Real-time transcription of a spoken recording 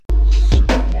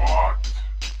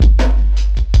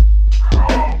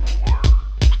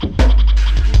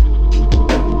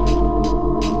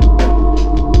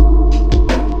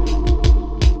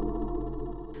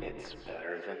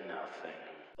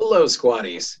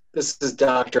Squatties. This is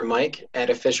Dr. Mike at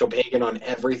Official Pagan on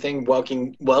everything,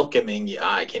 welcoming you.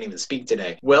 I can't even speak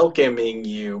today. Welcoming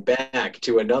you back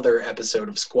to another episode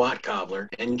of Squat Cobbler,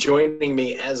 and joining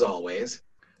me as always.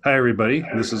 Hi, everybody.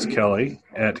 This is Kelly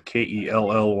at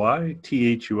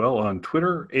KELLYTHUL on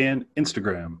Twitter and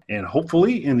Instagram. And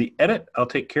hopefully in the edit, I'll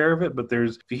take care of it. But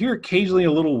if you hear occasionally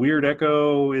a little weird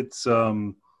echo, it's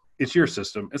your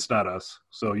system. It's not us.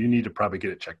 So you need to probably get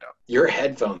it checked out. Your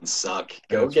headphones suck.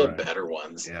 Go That's get right. better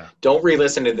ones. Yeah. Don't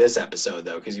re-listen to this episode,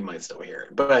 though, because you might still hear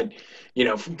it. But,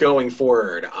 going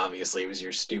forward, obviously, it was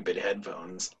your stupid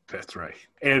headphones. That's right.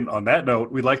 And on that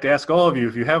note, we'd like to ask all of you,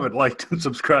 if you haven't liked and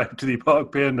subscribed to the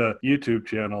Pog Panda YouTube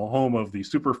channel, home of the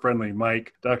super friendly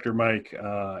Mike, Dr. Mike,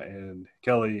 and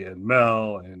Kelly and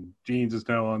Mel, and Jeans is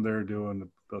now on there doing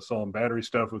the Soul and Battery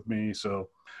stuff with me. So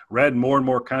read more and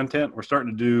more content. We're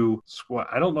starting to do squat.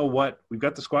 I don't know what we've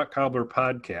got, the Squat Cobbler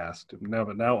podcast now,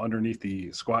 but now underneath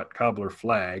the Squat Cobbler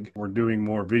flag, we're doing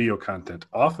more video content,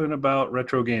 often about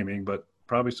retro gaming, but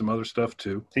probably some other stuff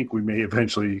too. I think we may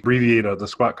eventually abbreviate the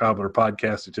Squat Cobbler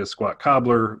podcast to just Squat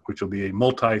Cobbler, which will be a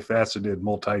multifaceted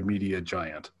multimedia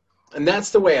giant. And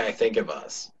that's the way I think of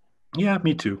us. Yeah,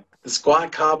 me too. The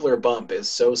Squat Cobbler bump is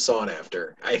so sought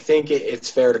after. I think it's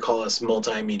fair to call us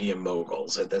multimedia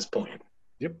moguls at this point.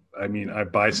 Yep. I mean, I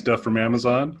buy stuff from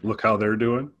Amazon. Look how they're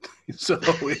doing. So,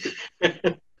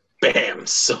 bam,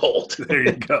 sold. There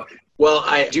you go. Well,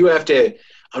 I do have to,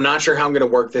 I'm not sure how I'm going to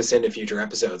work this into future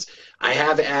episodes. I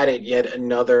have added yet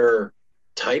another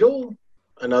title,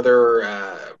 another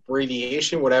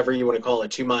abbreviation, whatever you want to call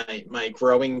it, to my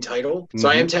growing title. So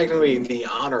I am technically the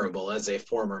Honorable as a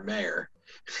former mayor.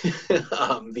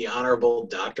 The Honorable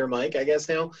Dr. Mike, I guess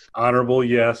now. Honorable,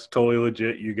 yes, totally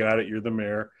legit. You got it. You're the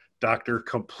mayor. Doctor,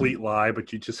 complete lie,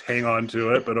 but you just hang on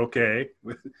to it. But okay.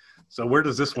 So where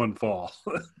does this one fall?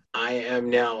 I am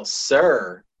now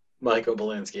Sir Michael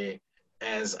Belinsky,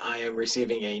 as I am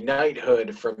receiving a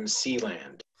knighthood from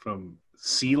Sealand. From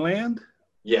Sealand?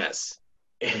 Yes.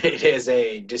 It is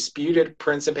a disputed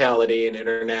principality in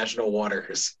international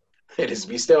waters. It is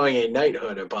bestowing a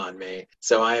knighthood upon me.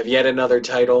 So I have yet another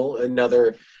title,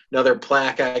 another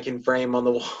plaque I can frame on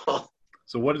the wall.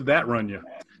 So what did that run you?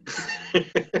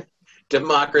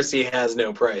 Democracy has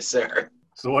no price, sir.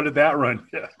 So what did that run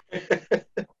you?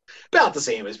 About the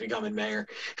same as becoming mayor.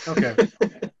 Okay.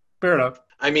 Fair enough.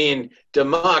 I mean,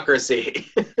 democracy.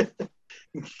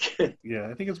 Yeah,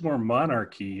 I think it's more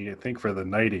monarchy, I think, for the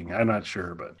knighting. I'm not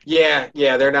sure, but... Yeah,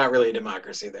 they're not really a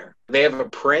democracy there. They have a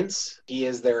prince. He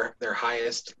is their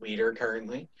highest leader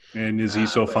currently. And is he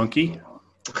so funky?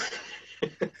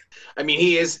 I mean,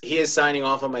 he is signing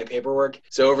off on my paperwork.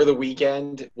 So over the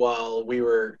weekend, while we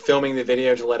were filming the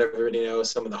video to let everybody know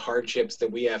some of the hardships that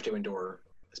we have to endure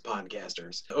as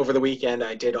podcasters, over the weekend,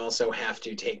 I did also have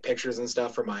to take pictures and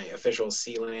stuff for my official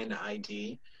Sealand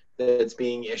ID that's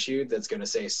being issued that's going to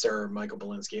say Sir Michael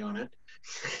Belinsky on it.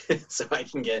 So I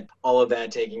can get all of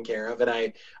that taken care of. And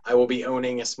I will be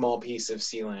owning a small piece of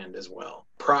Sealand as well.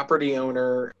 Property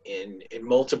owner in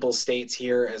multiple states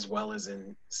here as well as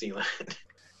in Sealand.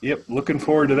 Yep, looking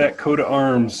forward to that coat of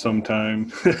arms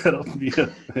sometime. That'll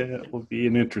be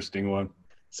an interesting one.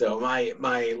 So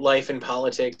my life in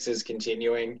politics is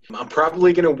continuing. I'm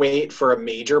probably going to wait for a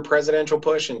major presidential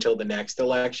push until the next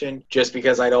election, just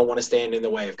because I don't want to stand in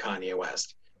the way of Kanye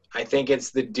West. I think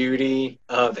it's the duty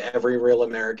of every real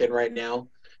American right now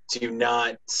to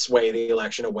not sway the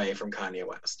election away from Kanye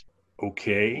West.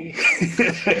 Okay.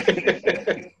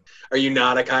 Are you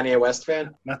not a Kanye West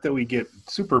fan? Not that we get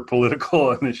super political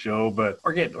on the show, but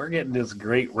we're getting this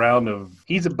great round of,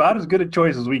 he's about as good a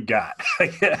choice as we got, I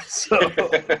guess. So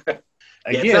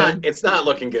again, it's not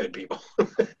looking good, people.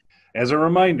 As a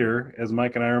reminder, as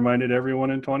Mike and I reminded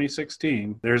everyone in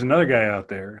 2016, there's another guy out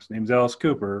there. His name's Alice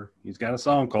Cooper. He's got a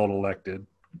song called Elected.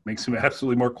 Makes him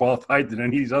absolutely more qualified than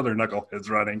any of these other knuckleheads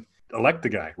running. Elect the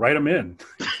guy. Write him in.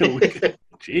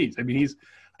 Jeez. I mean,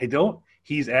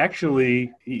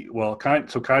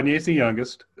 so Kanye's the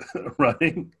youngest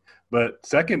running, but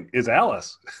second is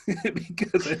Alice.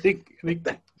 Because I think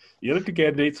the other two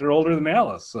candidates are older than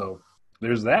Alice. So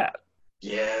there's that.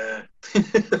 Yeah.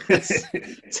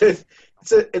 It's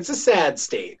a sad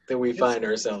state that we find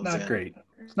ourselves in. Not great.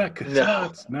 It's not good. No.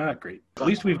 It's not great. At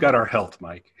least we've got our health,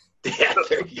 Mike. Yeah,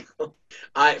 there you go.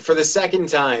 For the second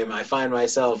time, I find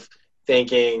myself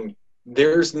thinking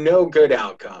there's no good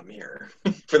outcome here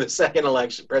for the second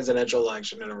presidential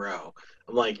election in a row.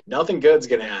 I'm like, nothing good's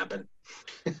going to happen.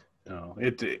 No,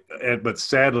 but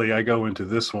sadly, I go into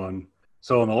this one.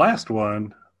 So in the last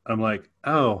one, I'm like,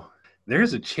 oh,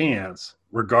 there's a chance,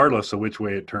 regardless of which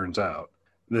way it turns out,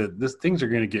 that things are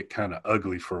going to get kind of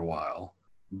ugly for a while.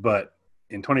 But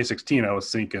in 2016, I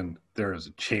was thinking there is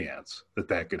a chance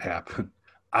that could happen.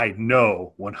 I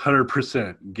know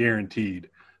 100% guaranteed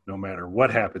no matter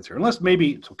what happens here, unless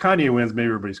maybe so Kanye wins, maybe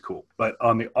everybody's cool. But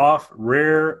on the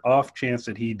rare off chance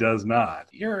that he does not,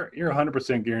 you're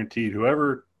 100% guaranteed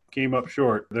whoever came up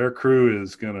short, their crew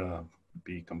is gonna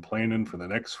be complaining for the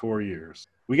next 4 years.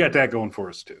 We got that going for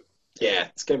us too. Yeah,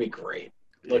 it's gonna be great.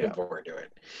 Looking forward to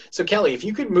it. So Kelly, if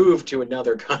you could move to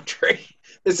another country,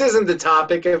 this isn't the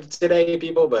topic of today,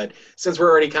 people, but since we're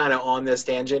already kind of on this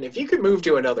tangent, if you could move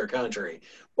to another country,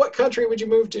 what country would you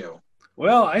move to?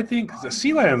 Well, I think the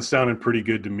Sealand sounded pretty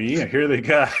good to me. I hear they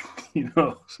got, They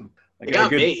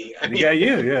got me. They got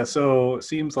you, yeah. So it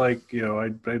seems like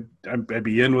I'd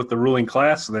be in with the ruling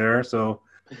class there. So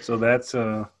that's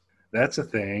a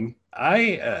thing.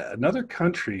 Another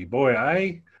country, boy,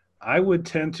 I would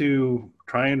tend to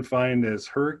try and find as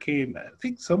hurricane. I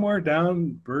think somewhere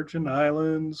down Virgin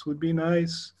Islands would be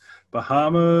nice.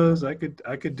 Bahamas, I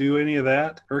could do any of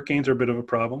that. Hurricanes are a bit of a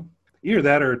problem. Either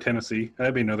that or Tennessee.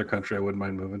 That'd be another country I wouldn't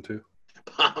mind moving to.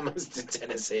 Bahamas to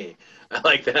Tennessee. I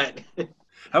like that.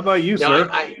 How about you, sir?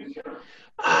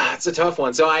 It's a tough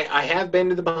one. So I have been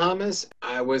to the Bahamas.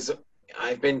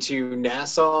 I've been to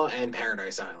Nassau and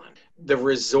Paradise Island. The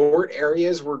resort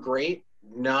areas were great.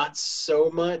 Not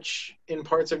so much in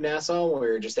parts of Nassau when we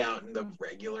were just out in the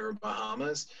regular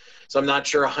Bahamas. So I'm not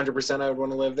sure 100% I would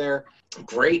want to live there.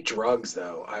 Great drugs,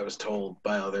 though, I was told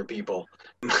by other people.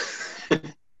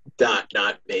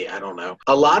 Not me. I don't know.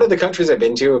 A lot of the countries I've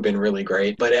been to have been really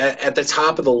great, but at the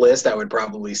top of the list, I would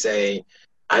probably say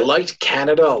I liked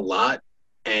Canada a lot,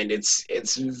 and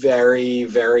it's very,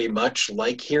 very much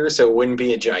like here, so it wouldn't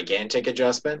be a gigantic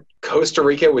adjustment. Costa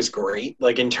Rica was great,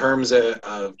 like in terms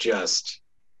of just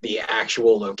the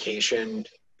actual location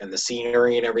and the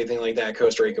scenery and everything like that.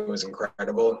 Costa Rica was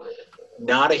incredible.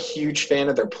 Not a huge fan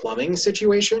of their plumbing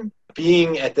situation.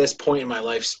 Being at this point in my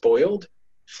life spoiled,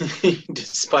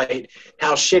 despite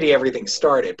how shitty everything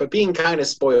started, but being kind of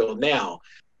spoiled now.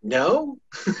 No,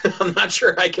 I'm not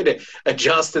sure I could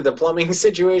adjust to the plumbing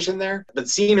situation there. But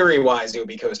scenery-wise, it would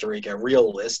be Costa Rica.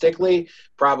 Realistically,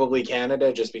 probably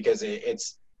Canada, just because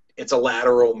it's a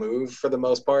lateral move for the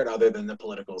most part, other than the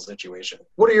political situation.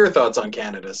 What are your thoughts on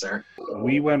Canada, sir?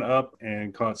 We went up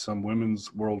and caught some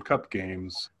Women's World Cup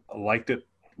games. Liked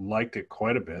it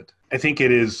quite a bit. I think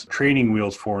it is training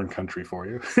wheels foreign country for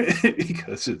you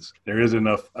because there is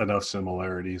enough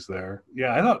similarities there.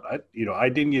 Yeah, I thought I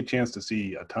didn't get a chance to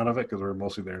see a ton of it because we were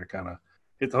mostly there to kind of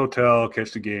hit the hotel,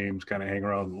 catch the games, kind of hang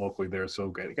around locally there.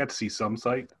 So I got to see some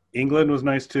site. England was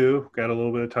nice too. Got a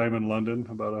little bit of time in London,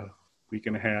 about a week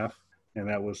and a half, and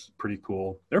that was pretty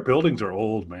cool. Their buildings are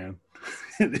old, man.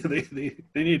 they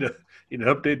need to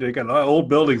update. They got a lot of old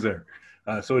buildings there.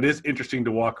 So it is interesting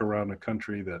to walk around a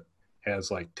country that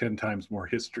has like 10 times more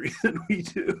history than we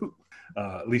do,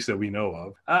 at least that we know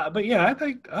of. But yeah,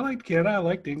 I liked Canada. I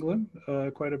liked England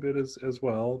quite a bit as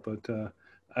well. But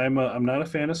I'm not a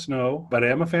fan of snow, but I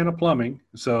am a fan of plumbing.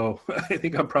 So I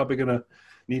think I'm probably going to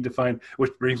need to find,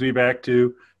 which brings me back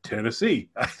to Tennessee.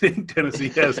 I think Tennessee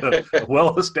has a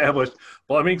well-established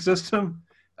plumbing system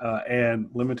and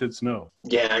limited snow.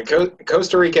 Yeah,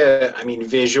 Costa Rica, I mean,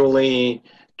 visually,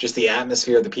 just the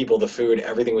atmosphere, the people, the food,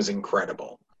 everything was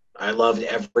incredible. I loved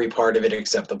every part of it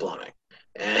except the plumbing.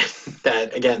 And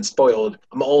that, again, spoiled.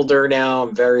 I'm older now.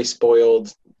 I'm very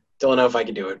spoiled. Don't know if I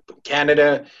could do it. But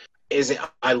Canada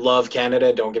I love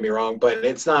Canada, don't get me wrong, but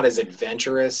it's not as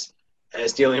adventurous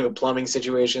as dealing with plumbing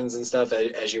situations and stuff,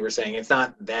 as you were saying. It's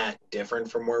not that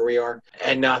different from where we are.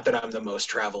 And not that I'm the most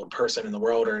traveled person in the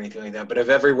world or anything like that, but of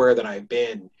everywhere that I've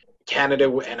been, Canada,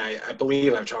 and I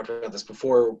believe I've talked about this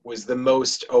before, was the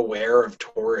most aware of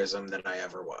tourism that I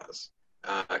ever was.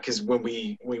 Because when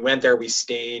we went there, we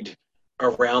stayed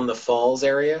around the falls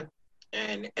area,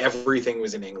 and everything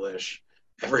was in English.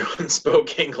 Everyone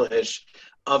spoke English,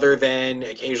 other than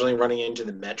occasionally running into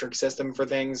the metric system for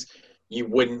things. You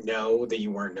wouldn't know that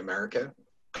you weren't in America.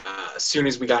 As soon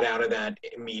as we got out of that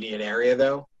immediate area,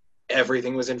 though,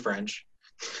 everything was in French.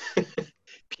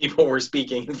 People were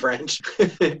speaking in French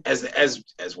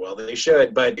as well they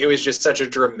should, but it was just such a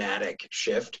dramatic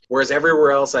shift. Whereas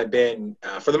everywhere else I've been,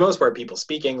 for the most part, people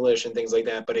speak English and things like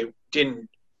that, but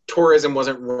tourism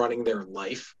wasn't running their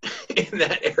life in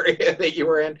that area that you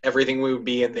were in. Everything would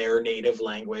be in their native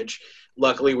language.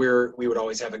 Luckily, we would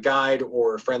always have a guide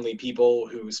or friendly people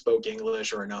who spoke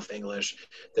English or enough English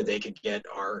that they could get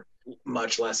our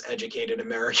much less educated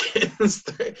Americans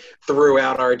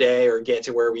throughout our day or get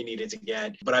to where we needed to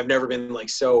get. But I've never been like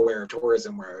so aware of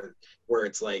tourism where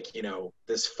it's like,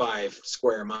 this 5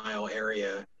 square mile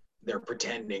area they're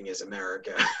pretending is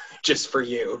America just for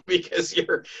you because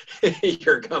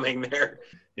you're coming there.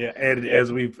 Yeah, and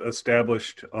as we've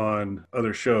established on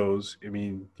other shows, I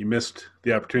mean, you missed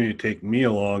the opportunity to take me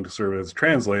along to serve as a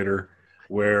translator,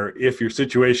 where if your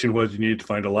situation was you needed to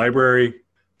find a library,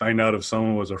 find out if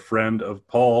someone was a friend of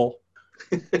Paul,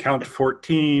 count to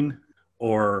 14,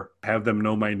 or have them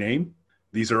know my name.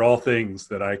 These are all things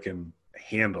that I can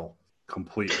handle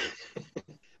completely.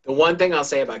 The one thing I'll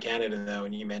say about Canada, though,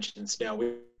 and you mentioned snow,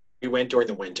 we went during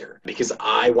the winter because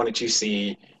I wanted to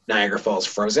see Niagara Falls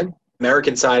frozen.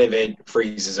 American side of it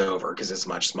freezes over because it's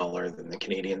much smaller than the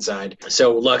Canadian side.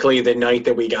 So luckily the night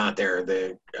that we got there,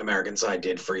 the American side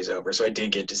did freeze over. So I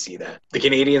did get to see that. The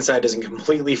Canadian side doesn't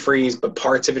completely freeze, but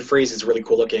parts of it freeze. It's really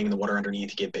cool looking. The water underneath,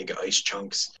 you get big ice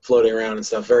chunks floating around and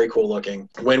stuff. Very cool looking.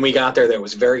 When we got there, that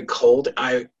was very cold.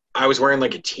 I was wearing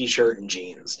like a t-shirt and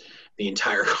jeans the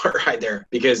entire car ride there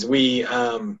because we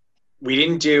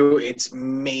didn't do, it's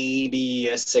maybe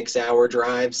a 6 hour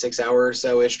or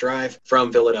so-ish drive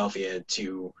from Philadelphia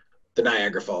to the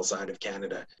Niagara Falls side of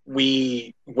Canada.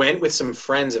 We went with some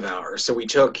friends of ours, so we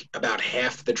took about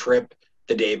half the trip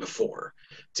the day before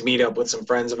to meet up with some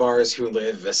friends of ours who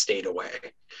live a state away.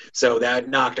 So that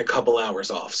knocked a couple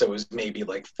hours off. So it was maybe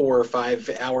like 4 or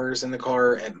 5 hours in the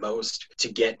car at most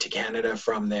to get to Canada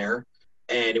from there.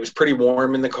 And it was pretty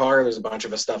warm in the car. There was a bunch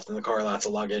of us stuffed in the car, lots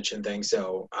of luggage and things.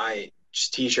 So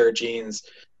just t-shirt, jeans.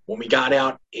 When we got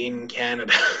out in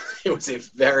Canada, it was a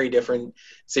very different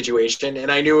situation. And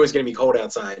I knew it was going to be cold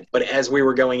outside. But as we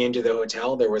were going into the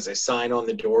hotel, there was a sign on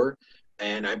the door.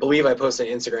 And I believe I posted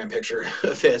an Instagram picture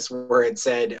of this where it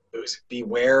said, it was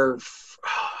beware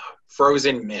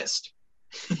frozen mist.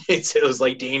 It was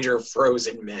like danger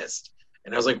frozen mist.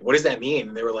 And I was like, what does that mean?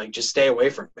 And they were like, just stay away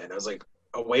from it. I was like,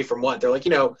 away from what? They're like,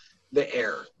 the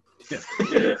air.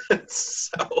 Yeah.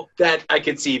 So that I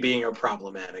could see being a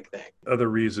problematic thing. Other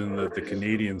reason that the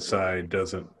Canadian side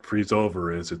doesn't freeze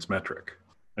over is it's metric.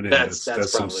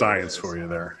 That's some science for you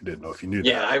there. I didn't know if you knew that.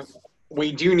 Yeah,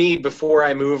 we do need, before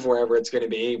I move wherever it's going to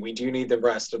be, we do need the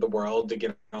rest of the world to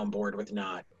get on board with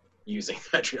not using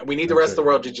metric. We need the rest of the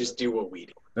world to just do what we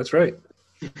do. That's right.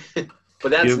 But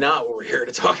that's not what we're here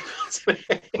to talk about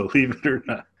today. Believe it or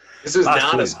not. This is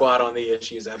not a squat on the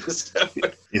issues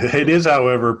episode. It is,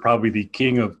 however, probably the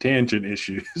king of tangent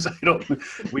issues.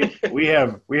 We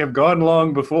have gone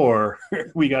long before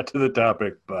we got to the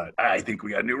topic, but I think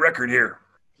we got a new record here.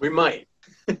 We might.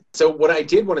 So what I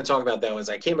did want to talk about, though, is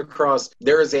I came across,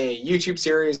 there is a YouTube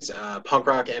series, Punk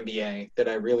Rock MBA, that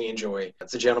I really enjoy.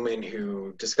 It's a gentleman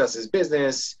who discusses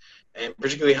business and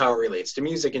particularly how it relates to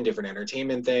music and different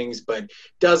entertainment things, but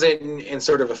does it in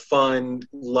sort of a fun,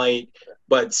 light,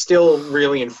 but still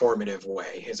really informative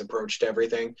way, his approach to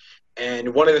everything.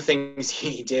 And one of the things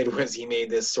he did was he made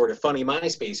this sort of funny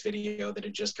MySpace video that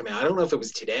had just come out. I don't know if it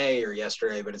was today or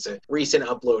yesterday, but it's a recent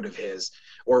upload of his,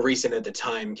 or recent at the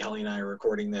time Kelly and I are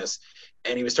recording this.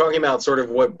 And he was talking about sort of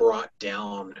what brought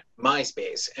down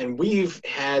MySpace. And we've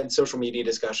had social media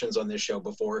discussions on this show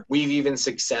before. We've even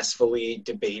successfully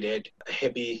debated a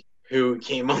hippie who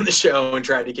came on the show and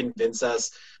tried to convince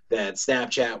us that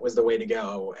Snapchat was the way to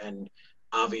go. And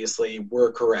obviously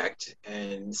we're correct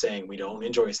in saying we don't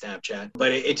enjoy Snapchat.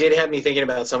 But it did have me thinking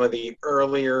about some of the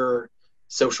earlier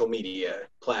social media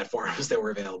platforms that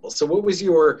were available. So what was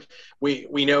your, we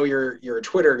know you're a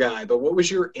Twitter guy, but what was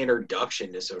your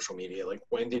introduction to social media? Like,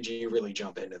 when did you really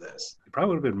jump into this? It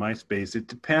probably would have been MySpace. It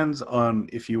depends on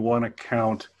if you want to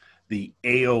count the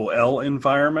AOL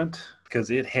environment,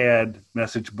 because it had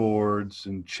message boards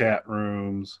and chat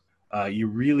rooms. You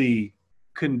really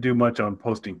couldn't do much on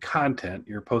posting content.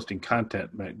 Your posting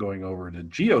content meant going over to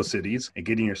GeoCities and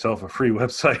getting yourself a free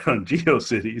website on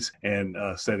GeoCities and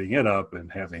setting it up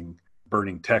and having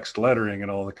burning text lettering and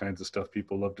all the kinds of stuff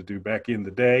people love to do back in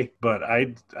the day. But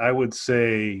I would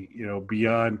say,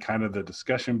 beyond kind of the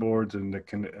discussion boards and the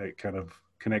kind of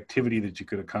connectivity that you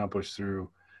could accomplish through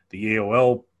the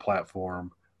AOL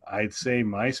platform, I'd say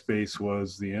MySpace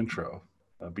was the intro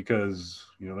because,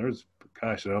 there's,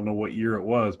 gosh, I don't know what year it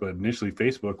was, but initially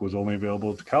Facebook was only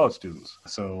available to college students.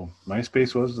 So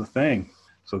MySpace was the thing.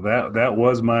 So that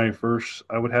was my first,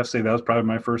 I would have to say that was probably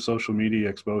my first social media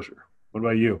exposure. What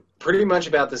about you? Pretty much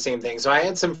about the same thing. So I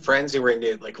had some friends who were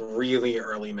into like really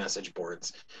early message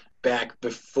boards. back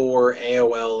before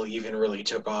AOL even really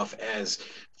took off as,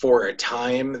 for a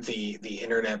time, the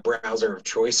internet browser of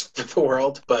choice for the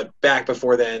world. But back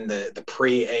before then, the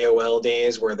pre-AOL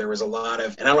days, where there was a lot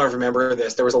of, and I don't know if you remember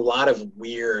this, there was a lot of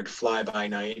weird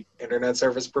fly-by-night internet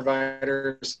service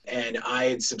providers. And I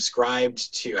had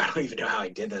subscribed to, I don't even know how I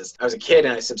did this. I was a kid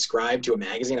and I subscribed to a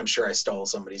magazine. I'm sure I stole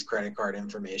somebody's credit card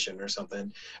information or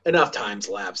something. Enough time's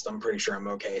lapsed. I'm pretty sure I'm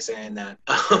okay saying that.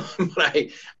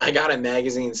 But I got a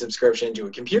magazine subscription to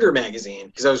a computer magazine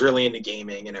because I was really into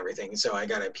gaming and everything. So I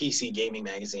got a PC gaming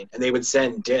magazine, and they would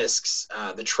send discs,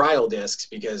 the trial discs,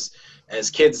 because as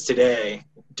kids today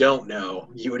don't know,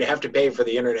 you would have to pay for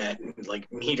the internet in like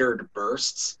metered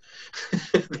bursts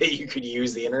that you could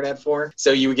use the internet for.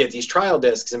 So you would get these trial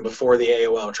discs, and before the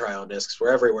AOL trial discs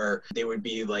were everywhere, they would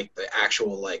be like the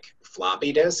actual like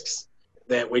floppy disks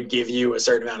that would give you a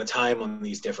certain amount of time on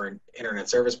these different internet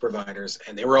service providers.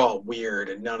 And they were all weird,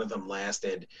 and none of them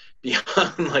lasted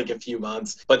beyond like a few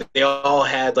months. But they all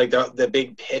had like the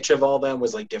big pitch of all of them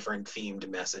was like different themed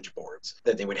message boards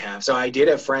that they would have. So I did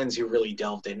have friends who really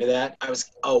delved into that. I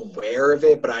was aware of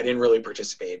it, but I didn't really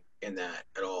participate in that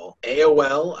at all.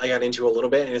 AOL, I got into a little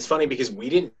bit, and it's funny because we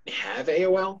didn't have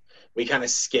AOL. We kind of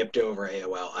skipped over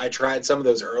AOL. I tried some of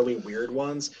those early weird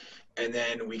ones, and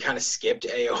then we kind of skipped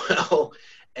AOL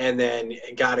and then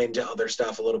got into other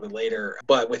stuff a little bit later.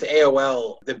 But with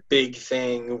AOL, the big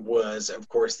thing was, of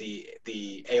course, the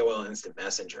AOL Instant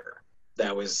Messenger.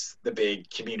 That was the big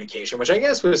communication, which I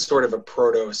guess was sort of a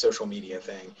proto social media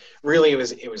thing. Really,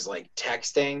 it was like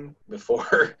texting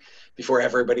before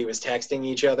everybody was texting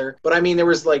each other. But I mean, there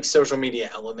was like social media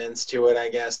elements to it, I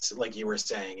guess. Like you were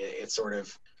saying, it sort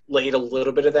of laid a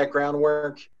little bit of that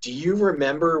groundwork. Do you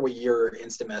remember what your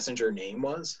Instant Messenger name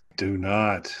was? Do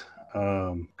not.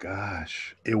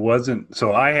 Gosh, it wasn't.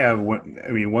 So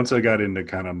once I got into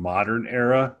kind of modern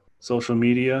era social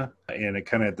media, and it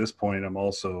kind of at this point, I'm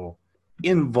also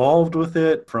involved with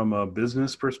it from a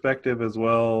business perspective as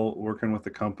well, working with the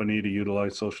company to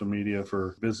utilize social media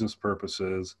for business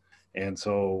purposes. And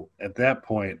so at that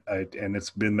point, and it's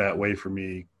been that way for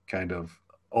me kind of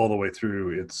all the way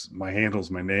through. It's my handle's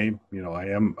my name. I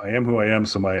am who I am.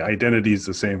 So my identity is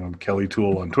the same. I'm Kelly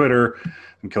Toole on Twitter.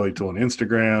 I'm Kelly Toole on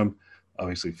Instagram.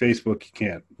 Obviously Facebook, you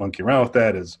can't monkey around with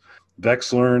that, as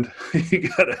Vex learned. you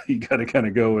gotta kind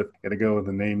of go with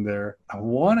the name there. I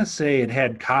want to say it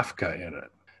had Kafka in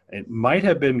it. It might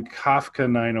have been Kafka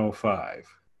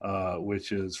 905,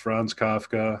 which is Franz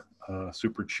Kafka,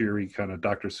 super cheery kind of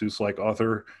Dr. Seuss-like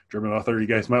author, German author. You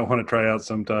guys might want to try out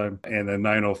sometime. And then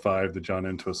 905, the John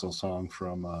Entwistle song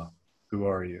from Who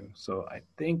Are You? So I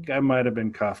think I might have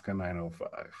been Kafka 905.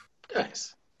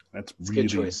 Nice. That's a good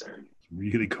choice, sir.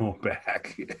 Really going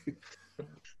back.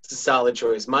 It's a solid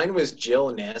choice. Mine was Jill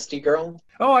Nasty Girl.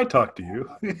 Oh, I talked to you.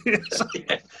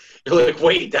 Yeah. You're like,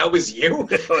 wait, that was you?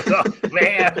 Oh,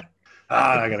 man.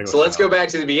 I gotta go. So let's go back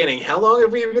to the beginning. How long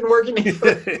have we been working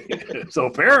together? So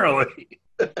apparently.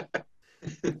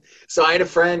 So I had a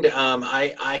friend,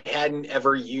 I hadn't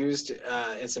ever used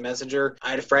Instant Messenger.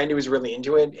 I had a friend who was really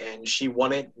into it, and she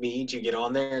wanted me to get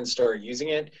on there and start using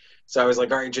it. So I was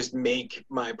like, all right, just make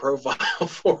my profile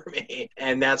for me.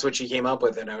 And that's what she came up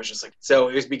with. And I was just like, so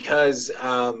it was because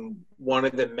one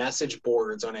of the message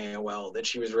boards on AOL that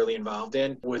she was really involved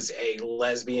in was a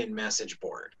lesbian message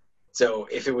board. So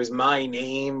if it was my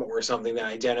name or something that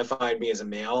identified me as a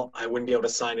male, I wouldn't be able to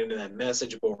sign into that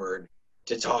message board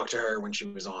to talk to her when she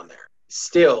was on there.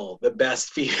 Still the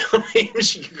best female name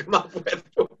she could come up with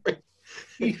for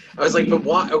me. I was like, but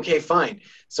why? Okay, fine.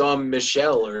 So I'm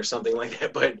Michelle or something like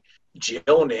that, but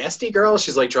Jill Nasty Girl?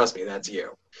 She's like, trust me, that's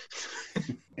you.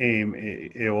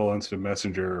 AOL Instant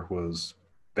Messenger was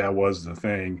the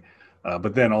thing.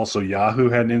 But then also Yahoo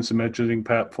had an instant messaging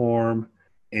platform.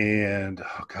 And,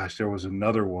 oh gosh, there was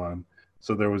another one.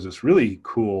 So there was this really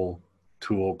cool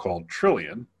tool called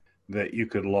Trillian that you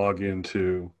could log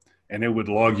into, and it would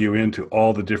log you into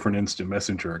all the different instant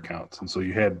messenger accounts. And so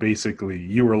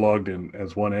you were logged in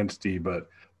as one entity, but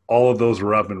all of those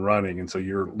were up and running. And so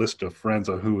your list of friends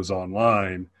of who was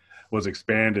online was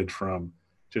expanded from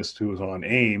just who was on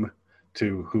AIM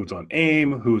to who's on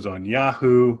AIM, who's on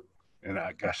Yahoo. And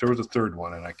there was a third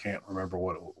one, and I can't remember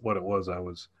what it was I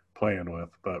was playing with,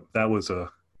 but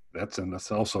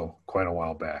that's also quite a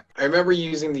while back. I remember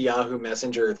using the Yahoo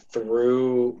Messenger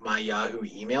through my Yahoo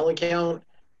email account,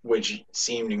 which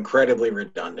seemed incredibly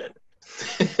redundant.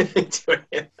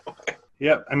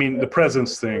 Yeah, I mean, the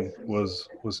presence thing was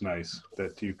nice,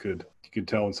 that you could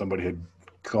tell when somebody had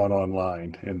gone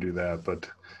online and do that, but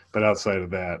outside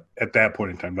of that, at that point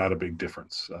in time, not a big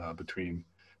difference between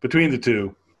the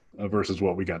two. versus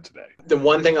what we got today. The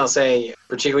one thing I'll say,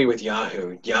 particularly with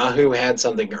Yahoo, Yahoo had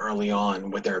something early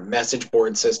on with their message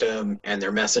board system and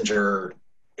their messenger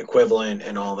equivalent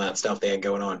and all that stuff they had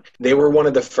going on. They were one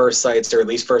of the first sites, or at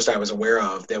least first I was aware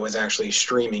of, that was actually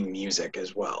streaming music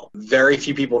as well. Very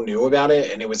few people knew about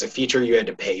it, and it was a feature you had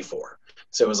to pay for.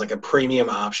 So it was like a premium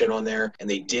option on there, and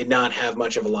they did not have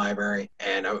much of a library.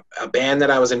 And a band that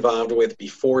I was involved with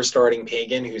before starting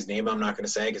Pagan, whose name I'm not going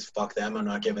to say because fuck them, I'm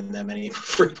not giving them any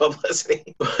free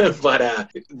publicity. But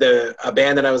a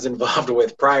band that I was involved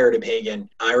with prior to Pagan,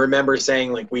 I remember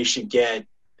saying like we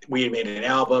had made an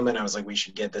album, and I was like, we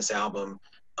should get this album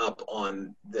up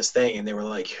on this thing. And they were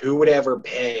like, who would ever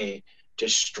pay to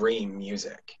stream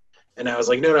music? And I was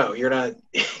like, no, you're not.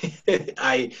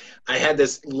 I had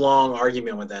this long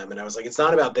argument with them, and I was like, it's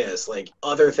not about this. Like,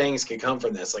 other things could come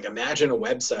from this. Like, imagine a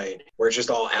website where it's just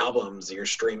all albums, you're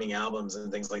streaming albums and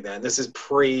things like that. And this is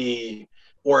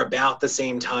or about the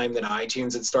same time that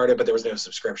iTunes had started, but there was no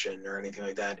subscription or anything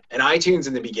like that. And iTunes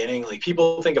in the beginning, like,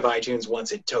 people think of iTunes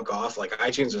once it took off. Like,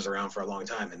 iTunes was around for a long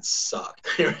time and sucked.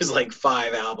 There was like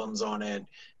 5 albums on it.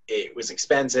 It was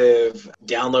expensive.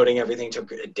 Downloading everything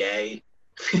took a day.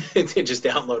 To just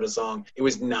download a song. It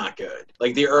was not good.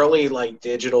 Like the early like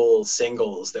digital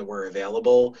singles that were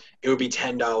available, it would be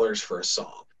 $10 for a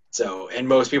song. So, and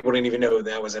most people didn't even know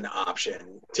that was an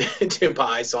option to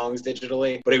buy songs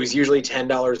digitally, but it was usually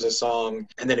 $10 a song.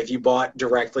 And then if you bought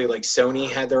directly, like Sony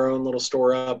had their own little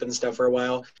store up and stuff for a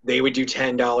while, they would do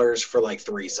 $10 for like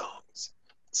 3 songs.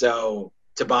 So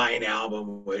to buy an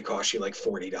album would cost you like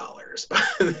 $40 by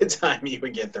the time you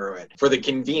would get through it, for the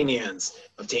convenience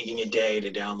of taking a day to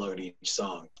download each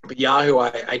song. But Yahoo,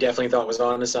 I definitely thought was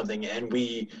onto something, and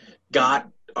we got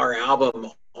our album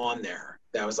on there.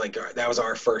 That was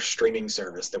our first streaming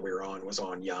service that we were on, was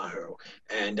on Yahoo.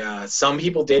 And some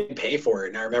people did pay for it.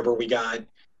 And I remember we got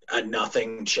a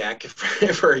nothing check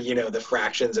for the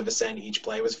fractions of a cent each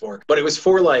play was for, but it was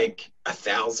for like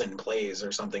 1,000 plays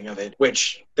or something of it,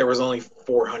 which there was only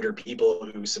 400 people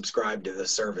who subscribed to the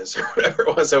service or whatever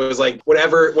it was. So it was like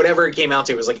whatever it came out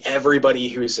to, it was like everybody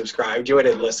who subscribed to it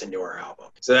had listened to our album.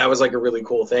 So that was like a really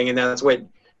cool thing, and that's what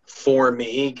for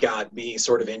me got me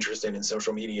sort of interested in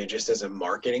social media just as a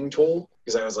marketing tool,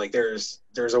 because I was like, there's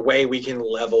a way we can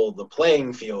level the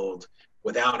playing field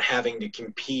without having to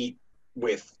compete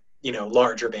with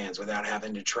larger bands, without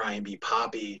having to try and be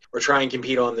poppy or try and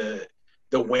compete on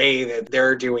the way that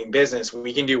they're doing business.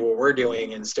 We can do what we're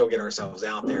doing and still get ourselves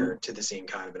out there to the same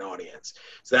kind of an audience.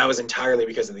 So that was entirely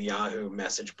because of the Yahoo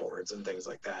message boards and things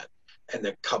like that, and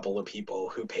the couple of people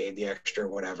who paid the extra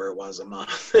whatever it was a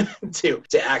month to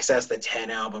access the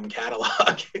 10 album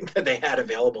catalog that they had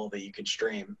available that you could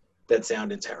stream. That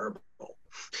sounded terrible.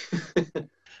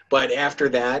 But after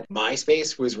that,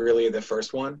 MySpace was really the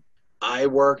first one. I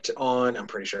worked on, I'm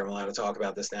pretty sure I'm allowed to talk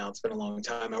about this now, it's been a long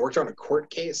time. I worked on a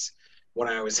court case when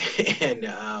I was in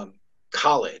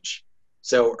college.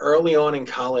 So early on in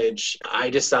college,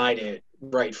 I decided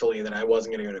rightfully that I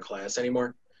wasn't going to go to class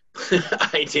anymore.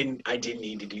 I didn't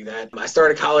need to do that. I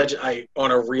started college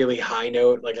on a really high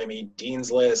note. Like, I made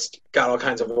Dean's List, got all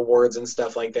kinds of awards and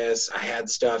stuff like this. I had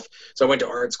stuff. So I went to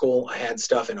art school. I had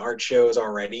stuff in art shows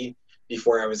already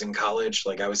before I was in college.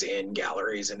 Like, I was in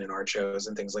galleries and in art shows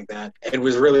and things like that, and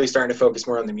was really starting to focus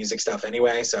more on the music stuff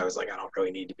anyway. So I was like, I don't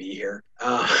really need to be here.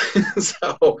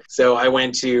 So I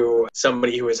went to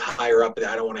somebody who was higher up.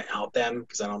 I don't want to out them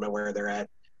because I don't know where they're at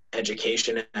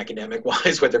education and academic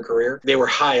wise with their career. They were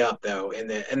high up though, and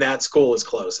that school is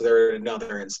closed. So they're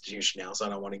another institution now. So I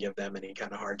don't want to give them any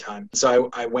kind of hard time. So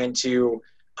I went to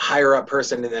a higher up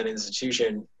person in that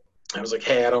institution. I was like,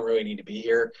 hey, I don't really need to be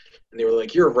here. And they were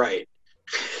like, you're right.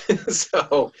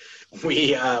 So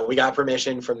we got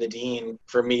permission from the dean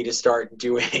for me to start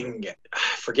doing,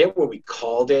 I forget what we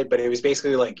called it, but it was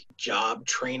basically like job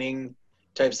training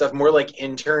type stuff, more like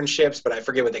internships, but I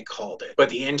forget what they called it. But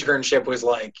the internship was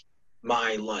like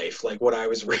my life, like what I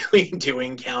was really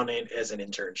doing counted as an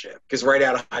internship. Because right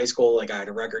out of high school, like I had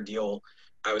a record deal.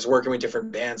 I was working with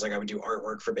different bands. Like I would do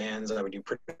artwork for bands. I would do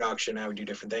production. I would do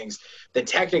different things that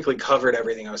technically covered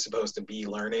everything I was supposed to be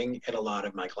learning in a lot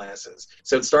of my classes.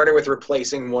 So it started with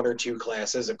replacing 1 or 2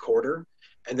 classes a quarter.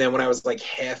 And then when I was like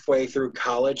halfway through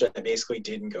college, I basically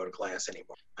didn't go to class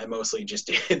anymore. I mostly just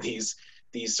did these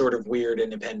sort of weird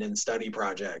independent study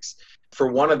projects. For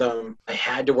one of them, I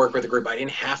had to work with a group. I didn't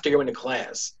have to go into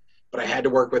class, but I had to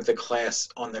work with the class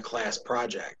on the class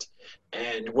project.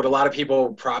 And what a lot of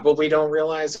people probably don't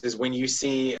realize is when you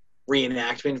see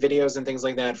reenactment videos and things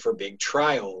like that for big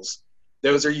trials,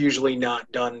 those are usually not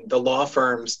done. The law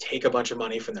firms take a bunch of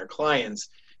money from their clients,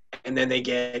 and then they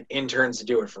get interns to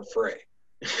do it for free.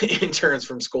 interns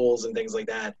from schools and things like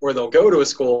that, where they'll go to a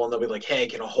school and they'll be like, hey,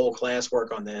 can a whole class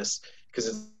work on this?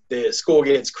 Because the school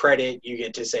gets credit. You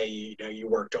get to say, you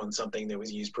worked on something that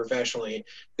was used professionally.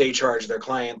 They charge their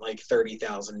client like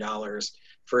 $30,000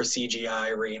 for a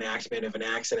CGI reenactment of an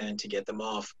accident to get them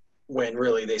off, when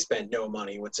really they spent no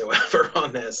money whatsoever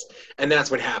on this. And that's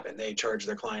what happened. They charged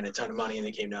their client a ton of money, and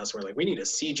they came to us and were like, we need a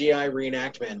CGI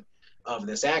reenactment of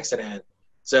this accident.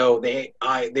 So they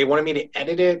wanted me to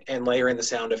edit it and layer in the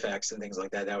sound effects and things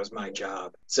like that. That was my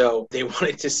job. So they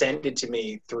wanted to send it to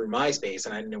me through MySpace,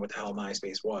 and I didn't know what the hell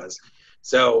MySpace was.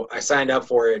 So I signed up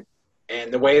for it,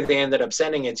 and the way they ended up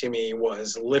sending it to me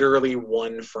was literally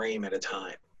one frame at a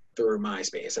time through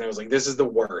MySpace. And I was like, this is the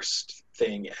worst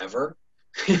thing ever.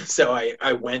 So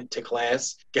I went to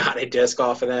class, got a disc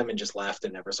off of them, and just left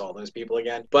and never saw those people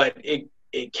again. But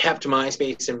it kept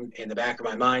MySpace in the back of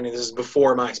my mind, and this is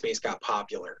before MySpace got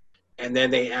popular. And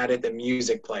then they added the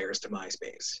music players to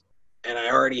MySpace. And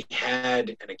I already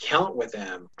had an account with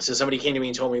them. So somebody came to me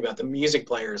and told me about the music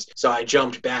players. So I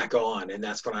jumped back on, and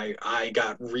that's when I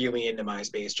got really into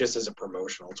MySpace just as a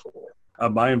promotional tool.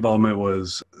 My involvement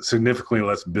was significantly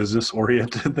less business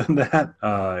oriented than that.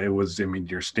 It was,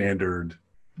 your standard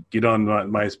get on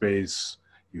MySpace,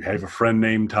 you have a friend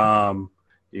named Tom,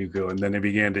 you go, and then they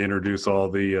began to introduce all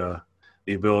the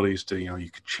abilities to, you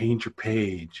could change your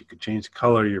page, you could change the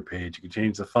color of your page, you could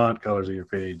change the font colors of your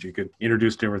page, you could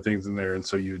introduce different things in there. And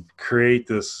so you'd create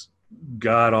this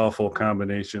god-awful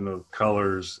combination of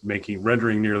colors,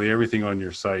 rendering nearly everything on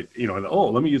your site, and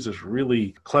let me use this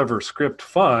really clever script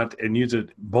font and use it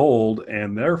bold,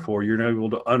 and therefore you're not able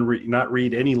to not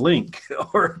read any link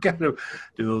or kind of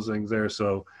do those things there.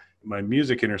 So my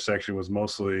music intersection was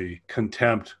mostly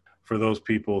contempt for those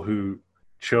people who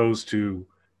chose to,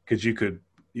 because you could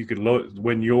load,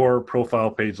 when your profile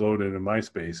page loaded in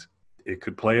MySpace, it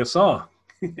could play a song.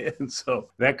 And so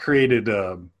that created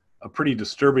a pretty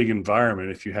disturbing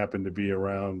environment if you happen to be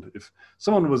around. If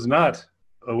someone was not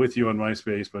with you on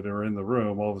MySpace, but they were in the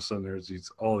room, all of a sudden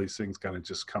there's all these things kind of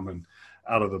just coming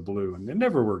out of the blue, and they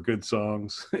never were good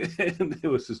songs. And it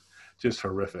was just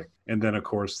horrific. And then of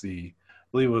course I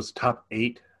believe it was top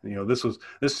 8.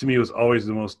 This to me was always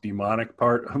the most demonic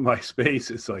part of MySpace.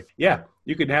 It's like, yeah,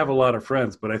 you can have a lot of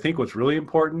friends, but I think what's really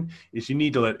important is you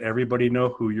need to let everybody know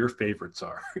who your favorites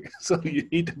are. So you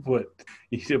need to put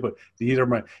these are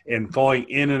my, and falling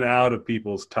in and out of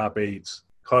people's top 8s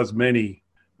caused many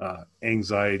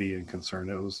anxiety and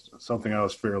concern. It was something I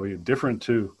was fairly indifferent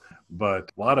to,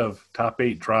 but a lot of top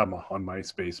 8 drama on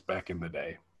MySpace back in the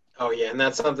day. Oh, yeah, and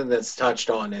that's something that's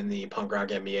touched on in the Punk Rock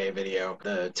MBA video,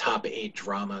 the top 8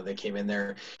 drama that came in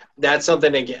there. That's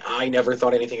something, again, I never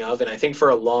thought anything of, and I think for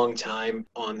a long time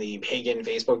on the Pagan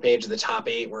Facebook page, the top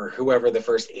 8 were whoever the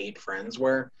first 8 friends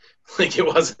were. Like, it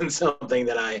wasn't something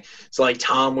that so like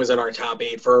Tom was in our top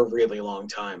 8 for a really long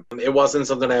time. It wasn't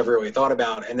something I ever really thought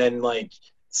about, and then like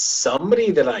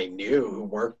somebody that I knew who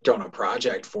worked on a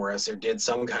project for us or did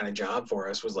some kind of job for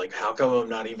us was like, how come I'm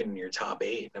not even in your top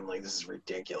 8? And I'm like, this is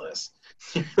ridiculous.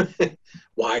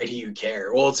 Why do you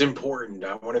care? Well, it's important.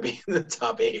 I want to be in the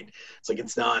top 8. It's like,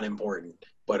 it's not important,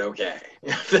 but okay.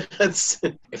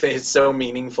 If it's so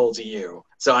meaningful to you.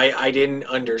 So I didn't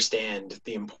understand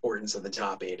the importance of the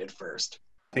top 8 at first.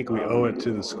 I think we owe it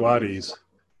to the squatties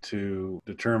to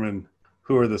determine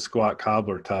who are the Squat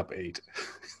Cobbler top 8.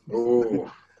 Ooh.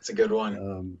 That's a good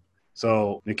one.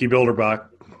 So Nikki Bilderbach,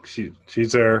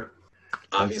 she's there.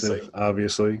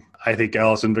 Obviously. I think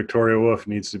Allison Victoria Wolf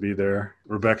needs to be there.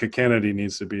 Rebecca Kennedy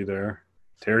needs to be there.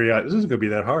 This isn't going to be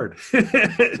that hard.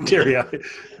 Terry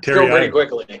go pretty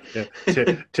quickly.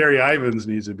 Yeah. Terry Ivins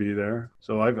needs to be there.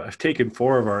 So I've taken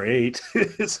 4 of our 8.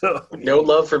 So no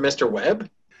love for Mr. Webb?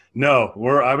 No,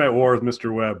 I'm at war with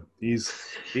Mr. Webb. He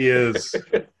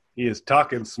is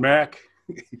talking smack.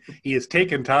 He has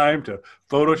taken time to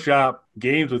Photoshop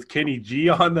games with Kenny G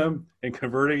on them and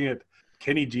converting it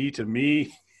Kenny G to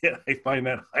me. I find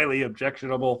that highly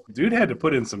objectionable. Dude had to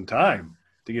put in some time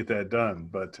to get that done,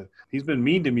 but he's been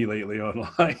mean to me lately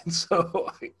online. So,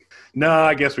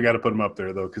 I guess we got to put him up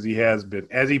there, though, because he has been,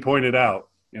 as he pointed out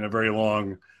in a very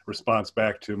long response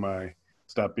back to my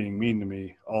stop being mean to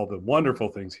me, all the wonderful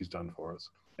things he's done for us.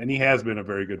 And he has been a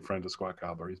very good friend to Squat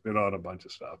Cobbler. He's been on a bunch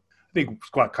of stuff. I think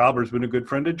Squat Cobbler's been a good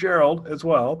friend to Gerald as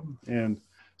well, and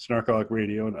Snarkaholic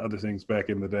Radio and other things back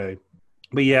in the day.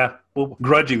 But yeah, we'll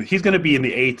grudge you. He's going to be in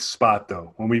the 8th spot,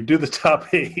 though. When we do the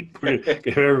top 8, we're going to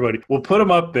give everybody. We'll put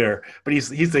him up there, but he's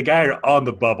the guy on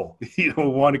the bubble. We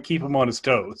want to keep him on his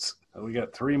toes. We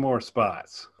got 3 more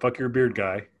spots. Fuck your beard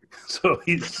guy. So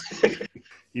he's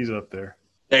up there.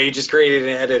 Yeah, you just created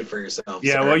an edit for yourself.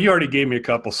 Yeah, sir. Well, you already gave me a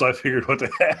couple, so I figured what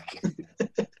the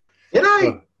heck.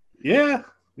 guy? Yeah,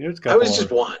 there's a I couple. was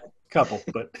just one. Couple,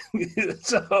 but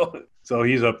so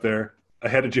he's up there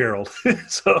ahead of Gerald.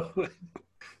 So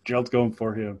Gerald's going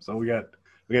for him. So we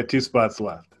got 2 spots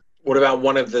left. What about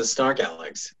one of the Snark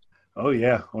Alex? Oh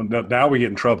yeah. Well, now we get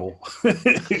in trouble.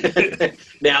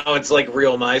 Now it's like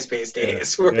real MySpace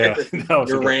days where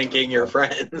you're ranking your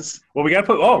friends. Well, we got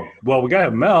to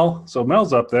have Mel. So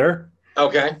Mel's up there.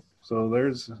 Okay. So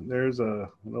there's a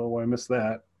I missed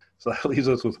that. So that leaves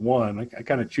us with 1. I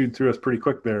kind of chewed through us pretty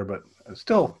quick there, but I'm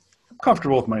still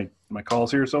comfortable with my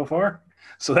calls here so far.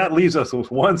 So that leaves us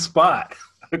with 1 spot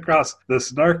across the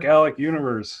Snark Alec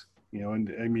universe.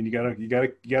 And I mean, you gotta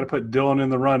put Dylan in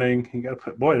the running. You gotta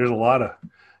put there's a lot of. You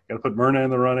gotta put Myrna in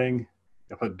the running. You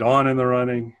gotta put Dawn in the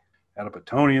running. Gotta put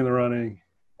Tony in the running.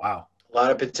 Wow, a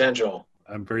lot of potential.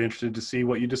 I'm very interested to see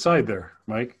what you decide there,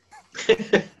 Mike.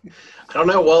 I don't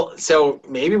know. Well, so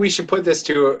maybe we should put this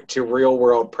to real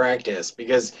world practice,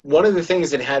 because one of the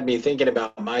things that had me thinking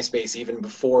about MySpace even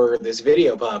before this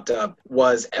video popped up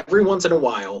was every once in a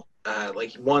while,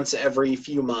 like once every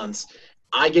few months,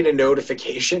 I get a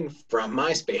notification from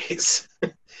MySpace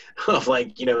of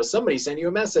like, somebody sent you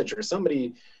a message or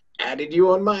somebody added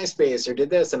you on MySpace or did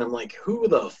this. And I'm like, who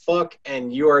the fuck?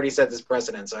 And you already set this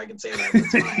precedent, so I can say that.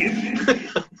 That's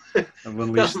fine. I'm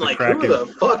like, who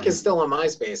the fuck is still on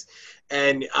MySpace?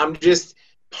 And I'm just,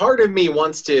 part of me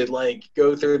wants to like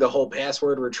go through the whole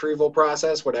password retrieval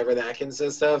process, whatever that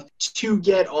consists of, to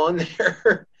get on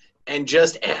there and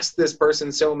just ask this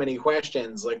person so many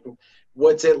questions. Like,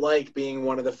 what's it like being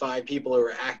one of the 5 people who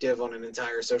are active on an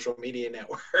entire social media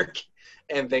network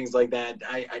and things like that?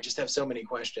 I just have so many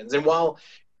questions. And while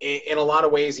in a lot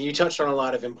of ways, you touched on a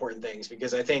lot of important things,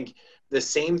 because I think the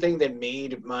same thing that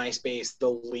made MySpace the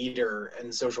leader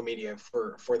in social media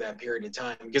for that period of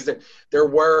time, because there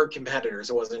were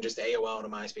competitors. It wasn't just AOL to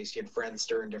MySpace. You had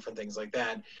Friendster and different things like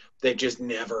that just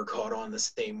never caught on the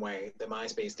same way that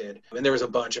MySpace did. And there was a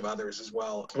bunch of others as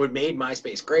well. What made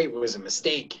MySpace great was a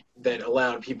mistake that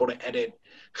allowed people to edit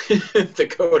the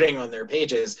coding on their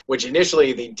pages, which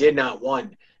initially they did not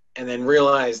want, and then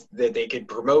realized that they could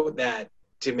promote that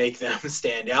to make them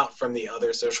stand out from the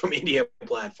other social media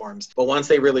platforms. But once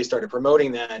they really started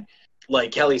promoting that,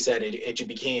 like Kelly said, it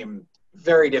became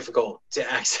very difficult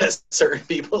to access certain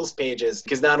people's pages,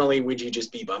 because not only would you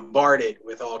just be bombarded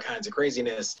with all kinds of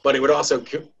craziness, but it would also,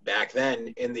 back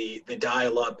then in the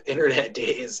dial-up internet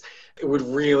days, it would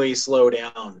really slow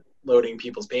down loading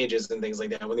people's pages and things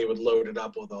like that when they would load it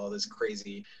up with all this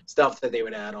crazy stuff that they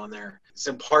would add on there.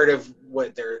 So part of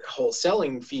what their whole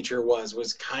selling feature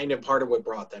was kind of part of what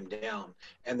brought them down.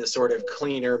 And the sort of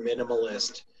cleaner,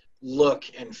 minimalist look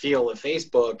and feel of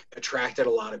Facebook attracted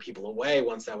a lot of people away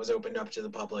once that was opened up to the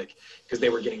public, because they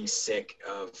were getting sick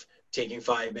of taking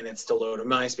 5 minutes to load a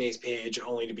MySpace page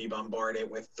only to be bombarded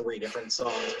with 3 different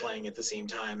songs playing at the same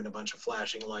time and a bunch of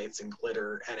flashing lights and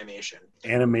glitter animation.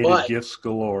 Animated GIFs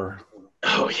galore.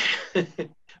 Oh, yeah.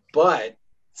 But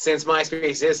since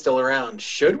MySpace is still around,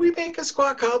 should we make a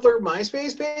Squat Cobbler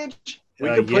MySpace page? We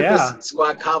could put this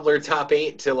Squat Cobbler top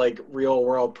 8 to like real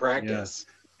world practice.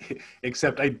 Yeah.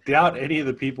 Except I doubt any of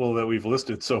the people that we've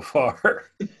listed so far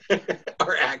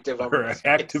are active on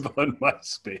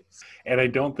MySpace. And I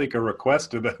don't think a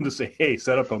request to them to say, hey,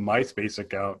 set up a MySpace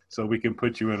account so we can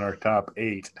put you in our top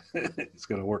 8 it's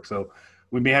going to work. So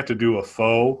we may have to do a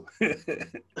faux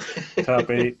top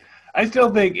 8. I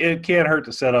still think it can't hurt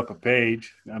to set up a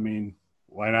page. I mean,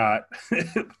 why not?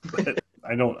 But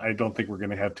I don't think we're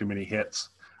going to have too many hits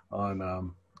on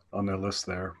the list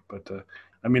there. But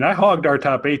I mean, I hogged our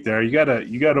top 8 there. You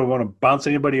gotta want to bounce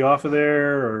anybody off of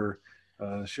there or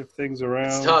shift things around.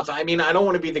 It's tough. I mean, I don't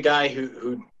want to be the guy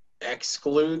who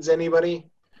excludes anybody.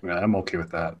 Yeah, I'm okay with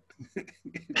that.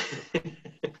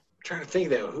 I'm trying to think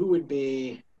though, who would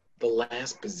be the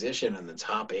last position in the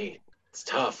top 8? It's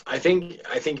tough. I think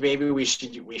maybe we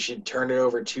should turn it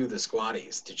over to the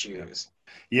squatties to choose.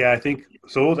 Yeah, I think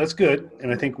so. That's good,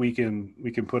 and I think we can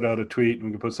put out a tweet and we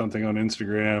can put something on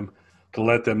Instagram to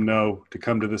let them know to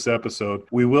come to this episode.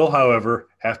 We will, however,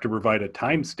 have to provide a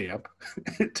timestamp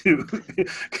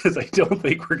because I don't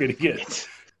think we're going to get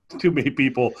too many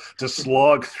people to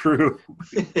slog through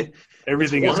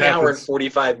everything. It's 1 hour and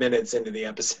 45 minutes into the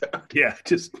episode. Yeah,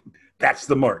 just that's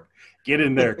the mark. Get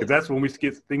in there because that's when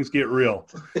things get real.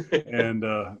 And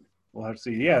we'll have to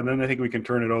see. Yeah, and then I think we can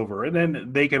turn it over. And then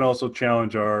they can also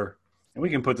challenge and we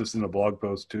can put this in a blog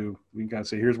post too. We can kind of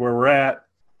say, here's where we're at.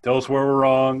 Tell us where we're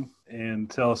wrong. And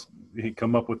tell us,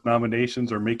 come up with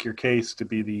nominations or make your case to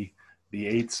be the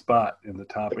 8th spot in the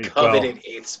top 8. Coveted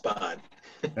 8th spot.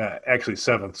 Actually,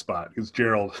 7th spot because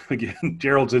Gerald's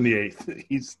in the 8th.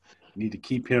 You need to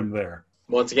keep him there.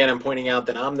 Once again, I'm pointing out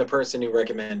that I'm the person who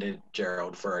recommended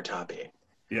Gerald for our top 8.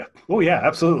 Yeah. Oh, yeah,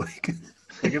 absolutely.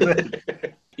 Look at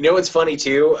that. You know what's funny,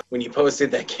 too? When you posted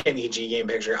that Kenny G game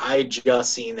picture, I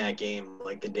just seen that game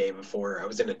like the day before. I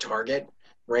was in a Target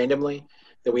randomly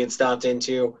that we had stopped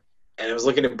into, and I was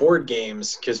looking at board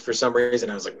games because for some reason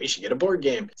I was like, we should get a board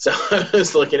game. So I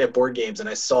was looking at board games, and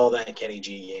I saw that Kenny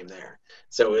G game there.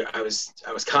 So I was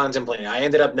contemplating. I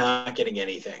ended up not getting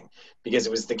anything because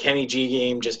it was the Kenny G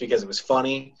game just because it was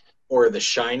funny, or the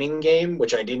Shining game,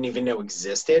 which I didn't even know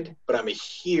existed, but I'm a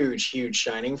huge, huge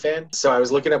Shining fan. So I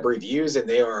was looking up reviews, and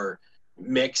they are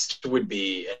mixed would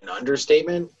be an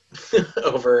understatement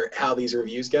over how these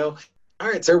reviews go. All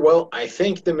right, sir. Well, I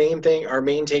think our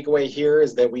main takeaway here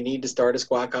is that we need to start a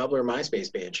Squat Cobbler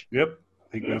MySpace page. Yep.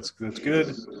 I think that's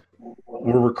good.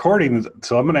 We're recording,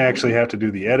 so I'm going to actually have to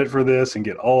do the edit for this and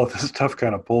get all of this stuff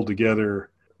kind of pulled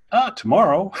together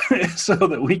tomorrow so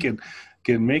that we can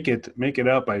make it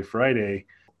out by Friday.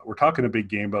 We're talking a big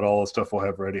game, but all the stuff we'll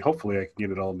have ready. Hopefully I can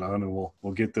get it all done, and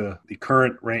we'll get the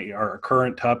current rank, our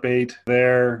current top 8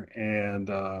 there, and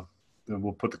then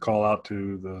we'll put the call out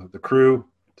to the crew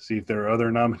to see if there are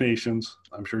other nominations.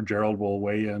 I'm sure Gerald will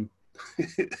weigh in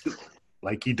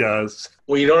like he does.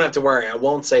 Well, you don't have to worry. I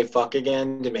won't say fuck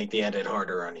again to make the edit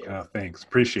harder on you. Thanks.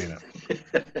 Appreciate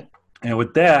it. And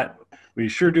with that, we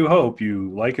sure do hope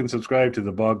you like and subscribe to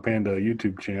the Bog Panda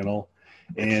YouTube channel.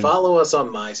 And follow us on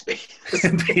MySpace.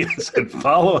 and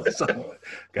follow us.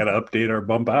 Got to update our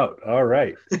bump out. All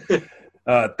right.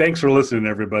 Thanks for listening,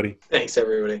 everybody. Thanks,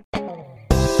 everybody. All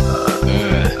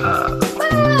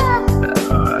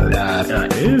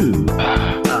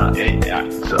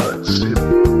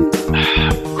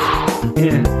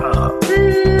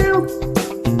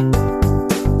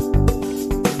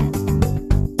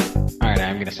right,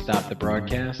 I'm going to stop the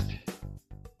broadcast.